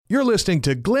You're listening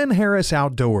to Glynn Harris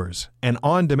Outdoors, an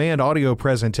on-demand audio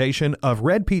presentation of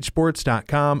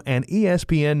RedPeachSports.com and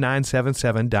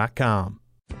ESPN977.com.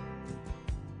 You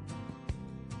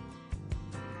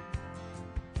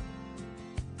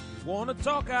want to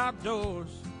talk outdoors?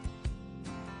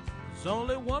 There's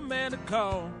only one man to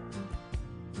call.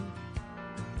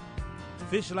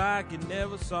 Fish like you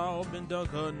never saw, been duck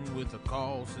hunting with a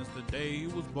call since the day he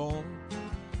was born.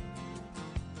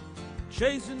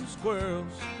 Chasing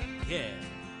squirrels, yeah,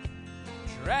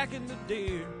 tracking the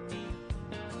deer.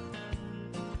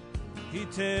 He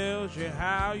tells you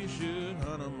how you should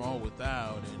hunt them all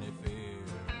without any fear.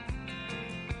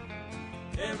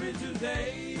 Every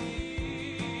Tuesday,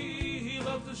 he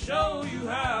loves to show you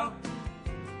how.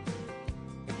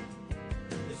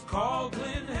 It's called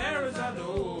Glynn Harris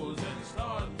Outdoors, and it's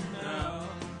starting now.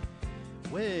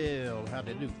 Well, how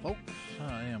do you do, folks?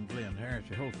 I am Glynn Harris,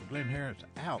 your host of Glynn Harris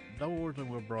Outdoors, and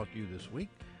we're brought to you this week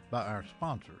by our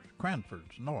sponsors,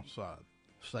 Cranford's Northside,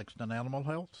 Sexton Animal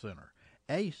Health Center,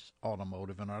 Ace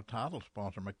Automotive, and our title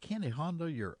sponsor, McKinney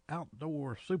Honda, your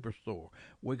outdoor superstore.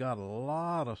 We got a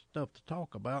lot of stuff to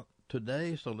talk about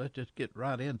today, so let's just get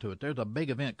right into it. There's a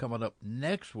big event coming up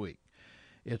next week.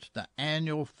 It's the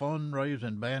annual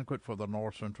fundraising banquet for the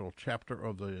North Central chapter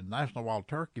of the National Wild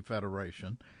Turkey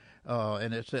Federation.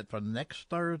 And it's set for next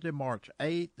Thursday, March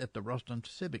 8th at the Ruston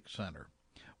Civic Center.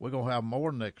 We're going to have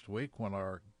more next week when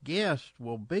our guest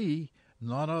will be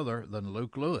none other than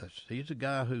Luke Lewis. He's the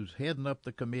guy who's heading up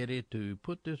the committee to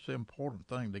put this important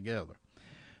thing together.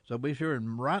 So be sure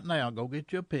and right now go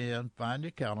get your pen, find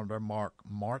your calendar, mark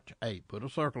March 8th, put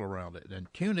a circle around it,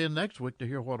 and tune in next week to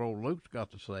hear what old Luke's got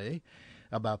to say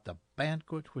about the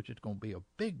banquet, which is going to be a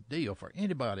big deal for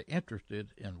anybody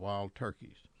interested in wild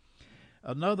turkeys.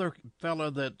 Another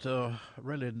fellow that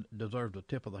really deserves a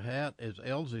tip of the hat is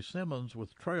Elsie Simmons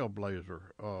with Trailblazer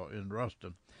in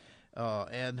Ruston.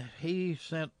 And he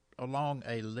sent along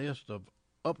a list of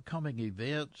upcoming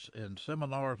events and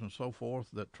seminars and so forth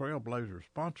that Trailblazer is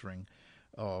sponsoring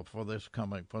for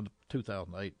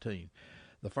 2018.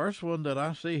 The first one that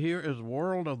I see here is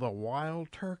World of the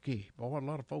Wild Turkey. Boy, a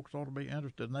lot of folks ought to be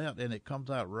interested in that, and it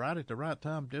comes out right at the right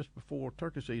time just before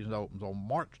turkey season opens on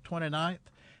March 29th.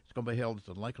 It's going to be held at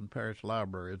the Lincoln Parish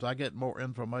Library. As I get more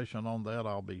information on that,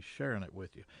 I'll be sharing it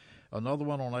with you. Another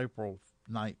one on April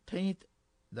 19th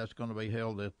that's going to be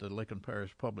held at the Lincoln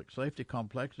Parish Public Safety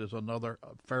Complex is another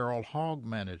feral hog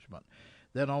management.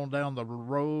 Then on down the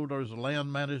road, there's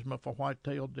land management for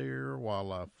white-tailed deer,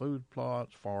 wildlife food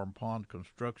plots, farm pond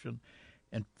construction,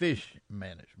 and fish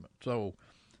management. So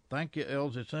thank you,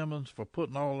 Elsie Simmons, for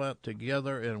putting all that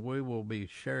together, and we will be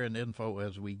sharing info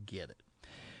as we get it.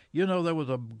 You know, there was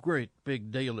a great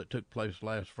big deal that took place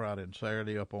last Friday and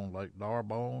Saturday up on Lake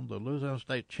D'Arbonne. The Louisiana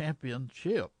State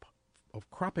Championship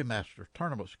of Crappie Masters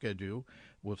tournament schedule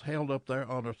was held up there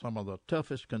under some of the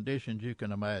toughest conditions you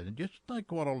can imagine. Just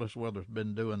think what all this weather's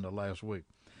been doing the last week.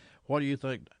 What do you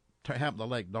think happened to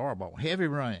Lake D'Arbonne? Heavy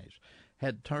rains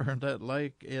had turned that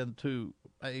lake into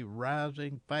a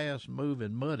rising,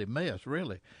 fast-moving, muddy mess,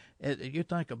 really. And you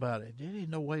think about it, there ain't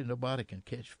no way nobody can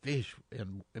catch fish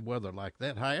in weather like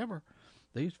that. However,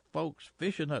 these folks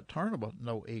fishing that tournament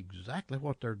know exactly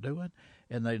what they're doing,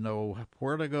 and they know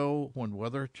where to go when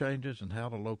weather changes and how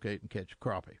to locate and catch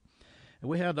crappie. And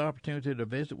we had the opportunity to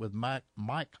visit with Mike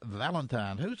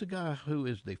Valentine, who's the guy who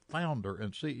is the founder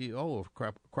and CEO of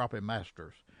Crappie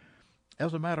Masters.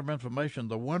 As a matter of information,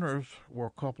 the winners were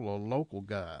a couple of local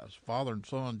guys, father and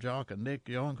son, Jock and Nick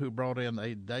Young, who brought in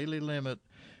a daily limit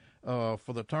for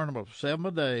the tournament of 7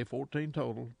 a day, 14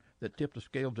 total, that tipped the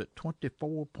scales at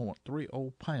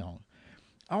 24.30 pounds.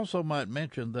 I also might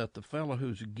mention that the fellow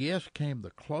whose guest came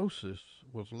the closest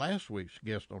was last week's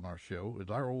guest on our show, is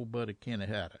our old buddy Kenny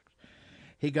Haddocks.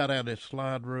 He got out his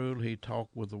slide rule, he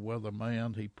talked with the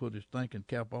weatherman, he put his thinking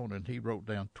cap on, and he wrote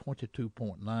down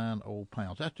 22.90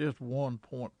 pounds. That's just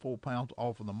 1.4 pounds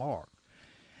off of the mark.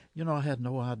 You know, I had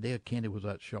no idea Kenny was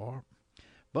that sharp.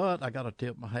 But I got to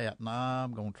tip my hat, and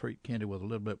I'm going to treat Kenny with a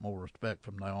little bit more respect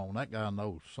from now on. That guy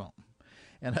knows something.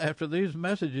 And after these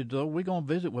messages, though, we're going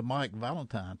to visit with Mike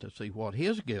Valentine to see what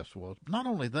his guess was. Not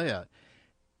only that,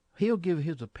 he'll give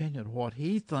his opinion why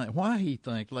he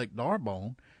thinks Lake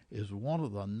D'Arbonne is one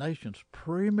of the nation's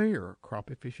premier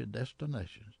crappie fishing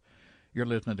destinations. You're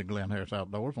listening to Glynn Harris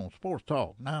Outdoors on Sports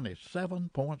Talk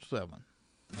 97.7.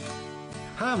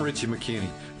 Hi, I'm Richie McKinney.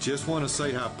 Just want to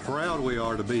say how proud we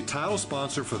are to be title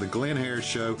sponsor for the Glynn Harris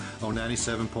Show on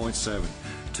 97.7.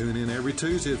 Tune in every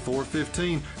Tuesday at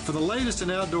 4:15 for the latest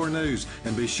in outdoor news,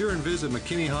 and be sure and visit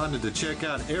McKinney Honda to check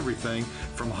out everything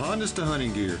from Hondas to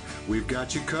hunting gear. We've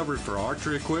got you covered for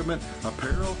archery equipment,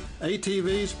 apparel,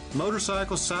 ATVs,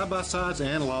 motorcycles, side-by-sides,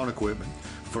 and lawn equipment.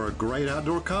 For a great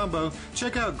outdoor combo,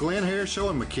 check out Glynn Harris Show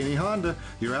and McKinney Honda,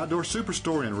 your outdoor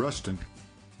superstore in Ruston.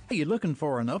 Are you looking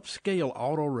for an upscale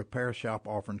auto repair shop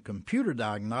offering computer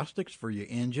diagnostics for your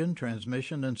engine,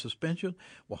 transmission, and suspension?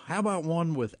 Well, how about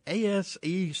one with ASE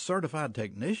certified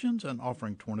technicians and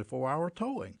offering 24-hour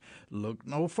towing? Look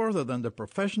no further than the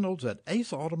professionals at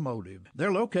Ace Automotive.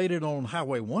 They're located on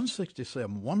Highway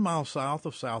 167, 1 mile south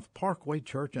of South Parkway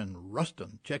Church in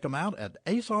Ruston. Check them out at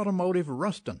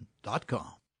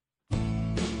aceautomotiveruston.com.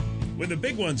 When the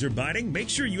big ones are biting, make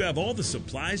sure you have all the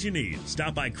supplies you need.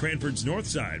 Stop by Cranford's North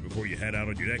Side before you head out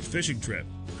on your next fishing trip.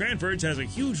 Cranford's has a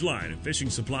huge line of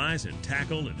fishing supplies and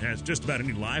tackle, and has just about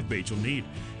any live bait you'll need,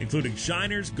 including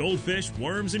shiners, goldfish,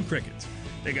 worms, and crickets.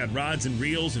 They got rods and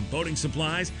reels and boating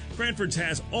supplies. Cranford's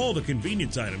has all the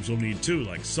convenience items you'll need too,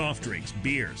 like soft drinks,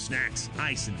 beer, snacks,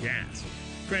 ice, and gas.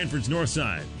 Cranford's North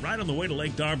Side, right on the way to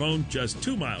Lake D'Arbonne, just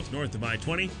 2 miles north of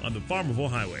I-20 on the Farmerville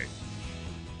Highway.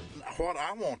 What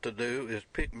I want to do is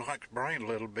pick Mike's brain a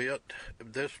little bit.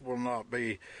 This will not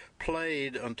be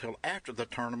played until after the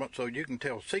tournament, so you can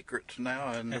tell secrets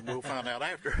now, and we'll find out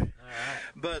after. All right.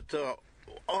 But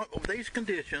on these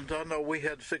conditions, I know we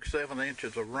had 6-7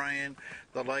 inches of rain.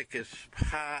 The lake is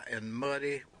high and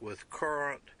muddy with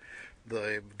current.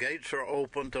 The gates are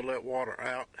open to let water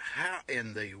out. How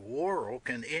in the world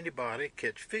can anybody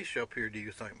catch fish up here, do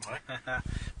you think, Mike?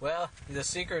 Well, the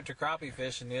secret to crappie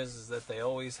fishing is that they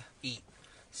always eat.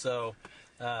 So,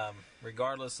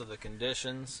 regardless of the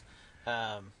conditions,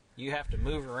 you have to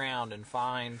move around and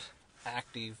find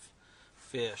active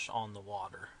fish on the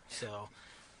water. So,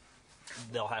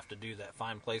 they'll have to do that.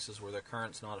 Find places where the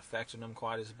current's not affecting them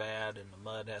quite as bad and the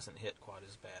mud hasn't hit quite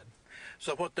as bad.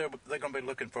 So what they're going to be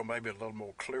looking for, maybe a little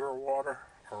more clearer water?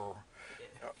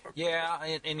 Yeah,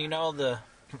 and you know,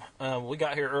 we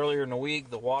got here earlier in the week,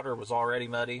 the water was already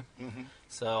muddy. Mm-hmm.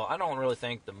 So I don't really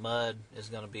think the mud is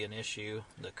going to be an issue.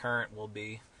 The current will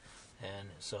be. And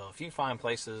so if you find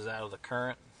places out of the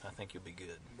current, I think you'll be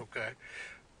good. Okay.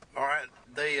 All right.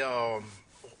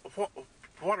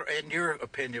 What are, in your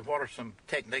opinion, what are some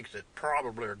techniques that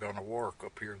probably are going to work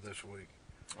up here this week?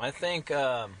 I think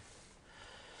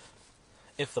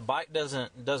if the bite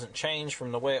doesn't change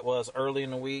from the way it was early in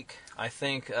the week, I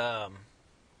think the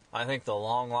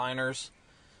long liners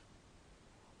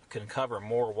can cover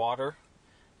more water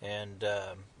and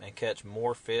catch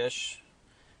more fish,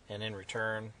 and in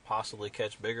return possibly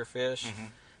catch bigger fish.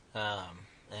 Mm-hmm.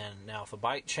 And now if the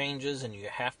bite changes and you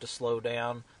have to slow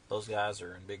down, those guys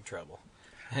are in big trouble,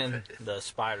 and the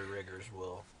spider riggers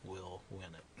will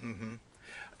win it. Mm-hmm.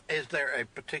 Is there a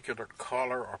particular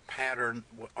color or pattern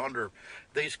under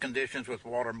these conditions with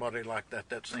water muddy like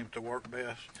that seems to work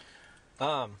best?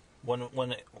 When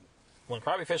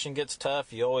crappie fishing gets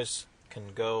tough, you always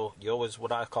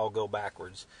what I call go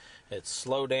backwards. It's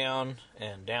slow down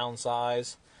and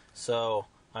downsize. So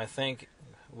I think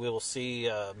we'll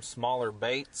see smaller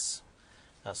baits,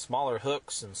 smaller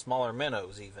hooks, and smaller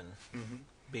minnows even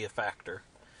be a factor.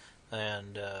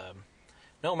 And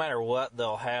no matter what,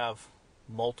 they'll have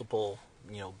multiple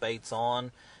baits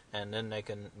on, and then they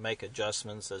can make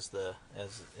adjustments as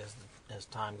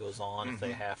time goes on if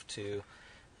they have to.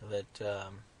 But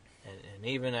and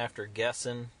even after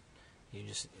guessing, you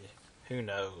just who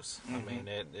knows? I mean,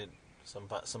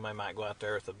 somebody might go out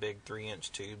there with a big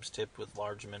 3-inch tubes tipped with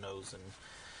large minnows, and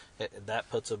that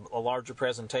puts a larger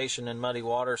presentation in muddy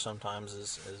water. Sometimes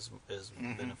is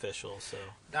beneficial. So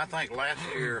I think last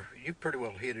year you pretty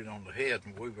well hit it on the head,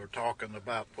 and we were talking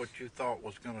about what you thought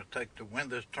was going to take to win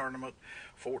this tournament.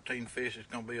 14 fish is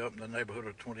going to be up in the neighborhood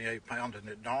of 28 pounds, and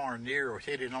it darn near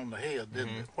hit it on the head,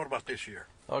 didn't it? What about this year?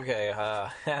 Okay,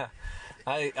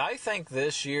 I think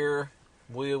this year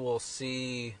we will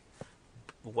see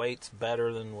weights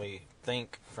better than we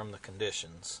think from the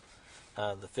conditions.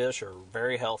 The fish are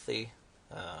very healthy.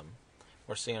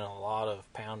 We're seeing a lot of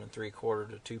 1 3/4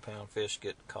 to 2 pound fish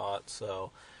get caught,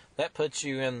 so that puts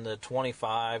you in the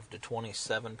 25 to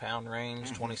 27 pound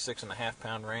range, 26.5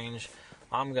 pound range.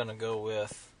 I'm going to go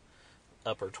with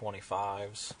upper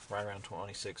 25s, right around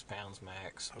 26 pounds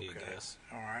max, be a guess.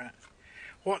 All right.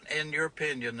 What, in your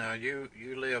opinion, now, you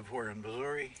live where, in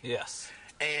Missouri? Yes.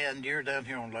 And you're down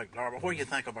here on Lake D'Arbonne. What do you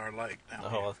think of our lake down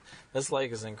here? This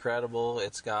lake is incredible.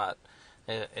 It's got,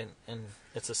 and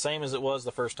it's the same as it was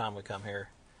the first time we come here.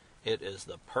 It is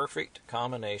the perfect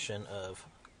combination of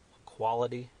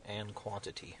quality and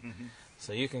quantity. Mm-hmm.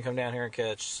 So you can come down here and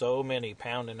catch so many 1.5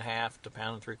 pound to 1.75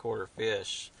 pound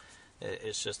fish.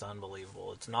 It's just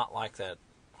unbelievable. It's not like that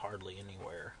hardly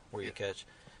anywhere where you catch.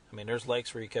 I mean, there's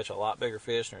lakes where you catch a lot bigger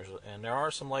fish, and there are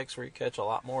some lakes where you catch a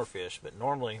lot more fish. But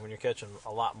normally, when you're catching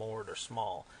a lot more, they're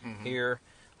small. Mm-hmm. Here,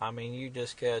 I mean, you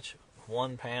just catch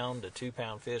 1 pound to 2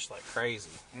 pound fish like crazy.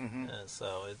 Mm-hmm. And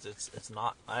so it's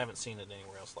not. I haven't seen it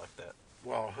anywhere else like that.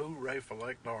 Well, hooray for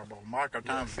Lake Darbo. Mike, our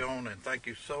time's gone, and thank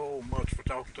you so much for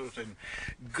talking to us, and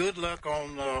good luck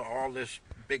on all this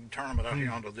big tournament out here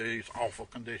under these awful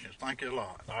conditions. Thank you a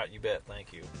lot. All right, you bet.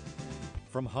 Thank you.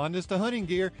 From Hondas to hunting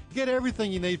gear, get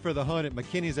everything you need for the hunt at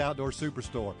McKinney's Outdoor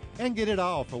Superstore and get it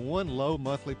all for one low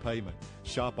monthly payment.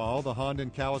 Shop all the Honda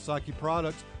and Kawasaki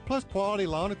products, plus quality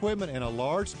lawn equipment and a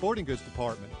large sporting goods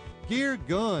department. Gear,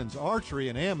 guns, archery,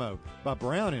 and ammo by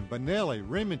Browning, Benelli,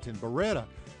 Remington, Beretta,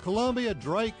 Columbia,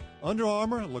 Drake, Under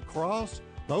Armour, Lacrosse,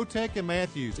 Bowtech, and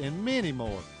Matthews, and many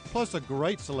more. Plus a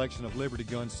great selection of Liberty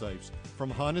gun safes.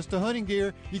 From Hondas to hunting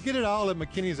gear, you get it all at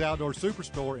McKinney's Outdoor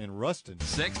Superstore in Ruston.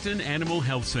 Sexton Animal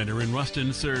Health Center in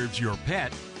Ruston serves your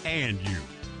pet and you,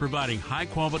 providing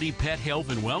high-quality pet health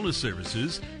and wellness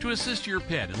services to assist your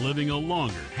pet in living a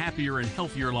longer, happier, and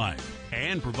healthier life,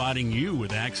 and providing you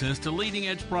with access to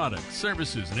leading-edge products,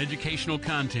 services, and educational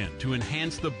content to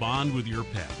enhance the bond with your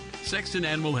pet. Sexton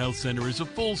Animal Health Center is a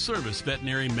full-service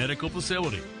veterinary medical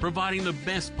facility, providing the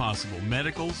best possible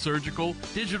medical, surgical,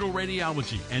 digital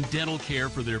radiology, and dental care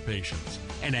for their patients.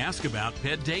 And ask about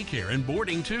pet daycare and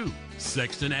boarding, too.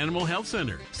 Sexton Animal Health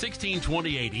Center,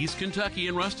 1628 East Kentucky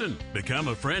in Ruston. Become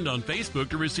a friend on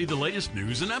Facebook to receive the latest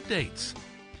news and updates.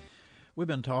 We've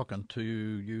been talking to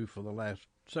you for the last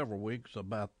several weeks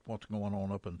about what's going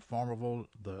on up in Farmerville,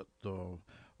 the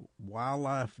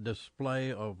wildlife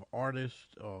display of artists,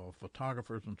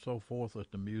 photographers, and so forth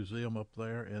at the museum up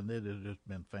there, and it has just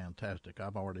been fantastic.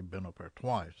 I've already been up there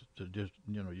twice. To just,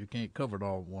 you can't cover it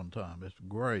all at one time. It's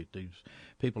great, these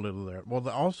people that are there. Well,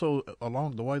 also,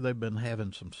 along the way, they've been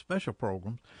having some special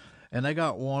programs, and they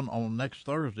got one on next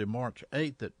Thursday, March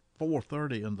 8th at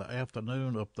 4:30 in the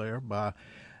afternoon up there by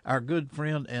our good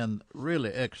friend and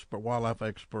really wildlife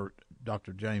expert,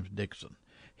 Dr. James Dixon.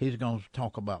 He's going to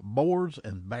talk about boars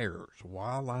and bears,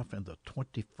 wildlife in the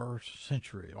 21st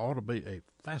century. It ought to be a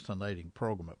fascinating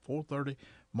program at 4:30,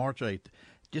 March 8th.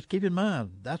 Just keep in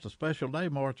mind, that's a special day,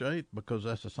 March 8th, because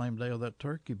that's the same day of that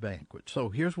turkey banquet. So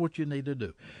here's what you need to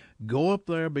do. Go up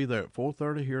there, be there at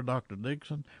 4:30, hear Dr.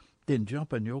 Dixon, then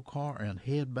jump in your car and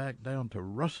head back down to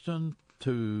Ruston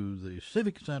to the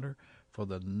Civic Center for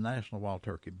the National Wild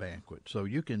Turkey Banquet. So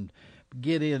you can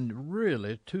get in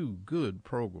really two good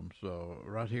programs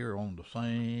right here on the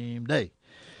same day.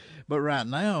 But right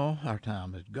now, our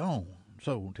time is gone.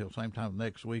 So until same time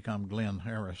next week, I'm Glynn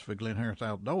Harris for Glynn Harris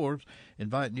Outdoors,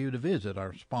 inviting you to visit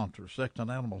our sponsor, Sexton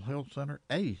Animal Health Center,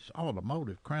 Ace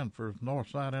Automotive, Cranford's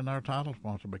Northside, and our title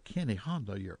sponsor, McKinney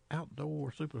Honda, your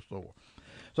outdoor superstore.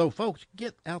 So, folks,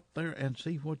 get out there and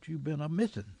see what you've been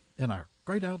missing in our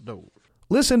great outdoors.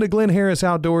 Listen to Glynn Harris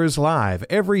Outdoors live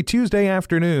every Tuesday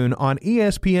afternoon on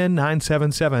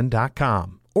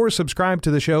ESPN977.com or subscribe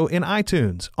to the show in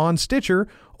iTunes, on Stitcher,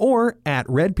 or at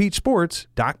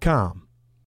redpeachsports.com.